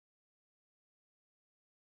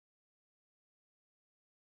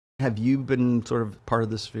have you been sort of part of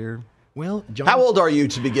this sphere? Well, John, How old are you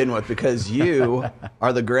to begin with? Because you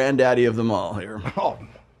are the granddaddy of them all here. Oh,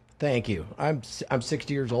 thank you. I'm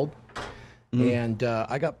 60 years old, and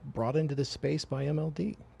I got brought into this space by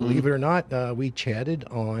MLD. Believe it or not, we chatted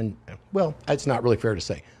on. Well, it's not really fair to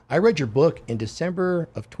say. I read your book in December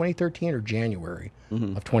of 2013 or January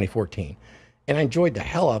of 2014. And I enjoyed the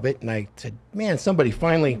hell of it. And I said, man, somebody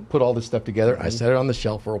finally put all this stuff together. I set it on the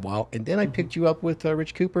shelf for a while. And then I picked you up with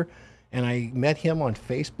Rich Cooper. And I met him on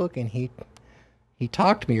Facebook. And he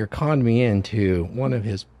talked me or conned me into one of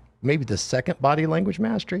his, maybe the second Body Language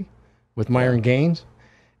Mastery with Myron Gaines.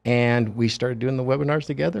 And we started doing the webinars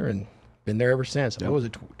together and been there ever since. What was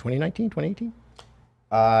it, 2019, 2018?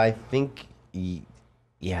 I think,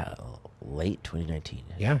 late 2019.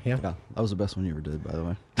 Yeah. Yeah, that was the best one you ever did, by the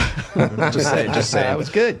way. Just saying. That was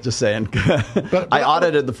good. Just saying. But I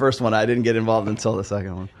audited the first one. I didn't get involved until the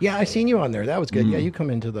second one. Yeah, I seen you on there. That was good. Yeah, you come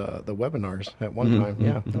into the webinars at one time.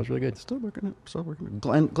 Yeah, that was really good. Still working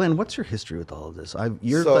it. Glenn, what's your history with all of this?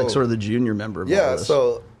 You're So- like sort of the junior member of all this.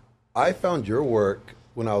 So I found your work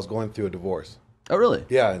when I was going through a divorce. Oh, really?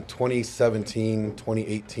 Yeah, in 2017,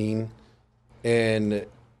 2018. And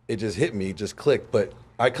it just hit me, just clicked. But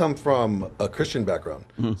I come from a Christian background.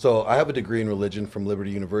 So I have a degree in religion from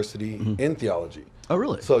Liberty University in theology. Oh,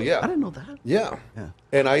 really? So, yeah. I didn't know that. Yeah.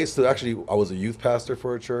 And I used to I was a youth pastor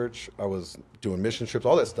for a church. I was doing mission trips,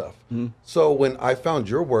 all that stuff. So when I found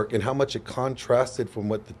your work and how much it contrasted from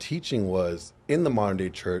what the teaching was in the modern day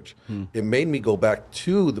church, it made me go back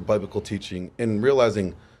to the biblical teaching and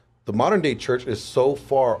realizing the modern day church is so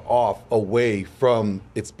far off away from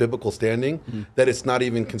its biblical standing that it's not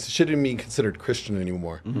even shouldn't be considered Christian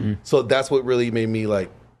anymore. So that's what really made me like.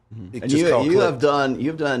 It And just all you've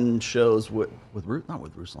clicked. done shows with not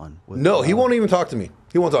with Ruslan. No, he won't even talk to me.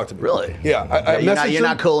 He won't talk to me. Really? Yeah, I You're messaged you're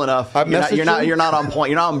not him. cool enough. I You're not, messaged you're not. him. You're not on point.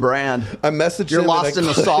 You're not on brand. I messaged You're him. lost in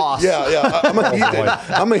the sauce. Yeah. I'm a heathen.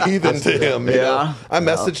 I'm a heathen to him. You Yeah. know? I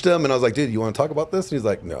messaged him and I was like, dude, you want to talk about this? And he's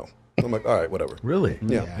like, no. I'm like, all right, whatever. Really?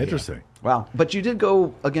 Yeah. Interesting. Wow. But you did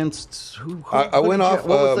go against who? I went off.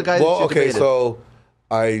 What was the guy? well, that you okay, debated? so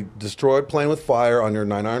I destroyed Playing with Fire on your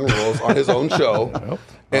 9 Iron Rules on his own show.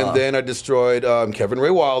 And then I destroyed Kevin Ray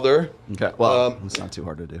Wilder. Okay. Well, it's not too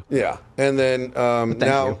hard to do. Yeah. And then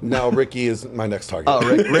now Ricky is my next target. Oh,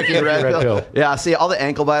 Ricky Red Red Pill. Pill. Yeah. See, all the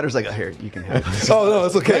ankle biters like, here, you can have this. Oh, no,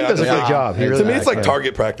 it's okay. He does a great job. He to really me, it's like does.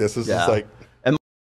 target practice. It's just like,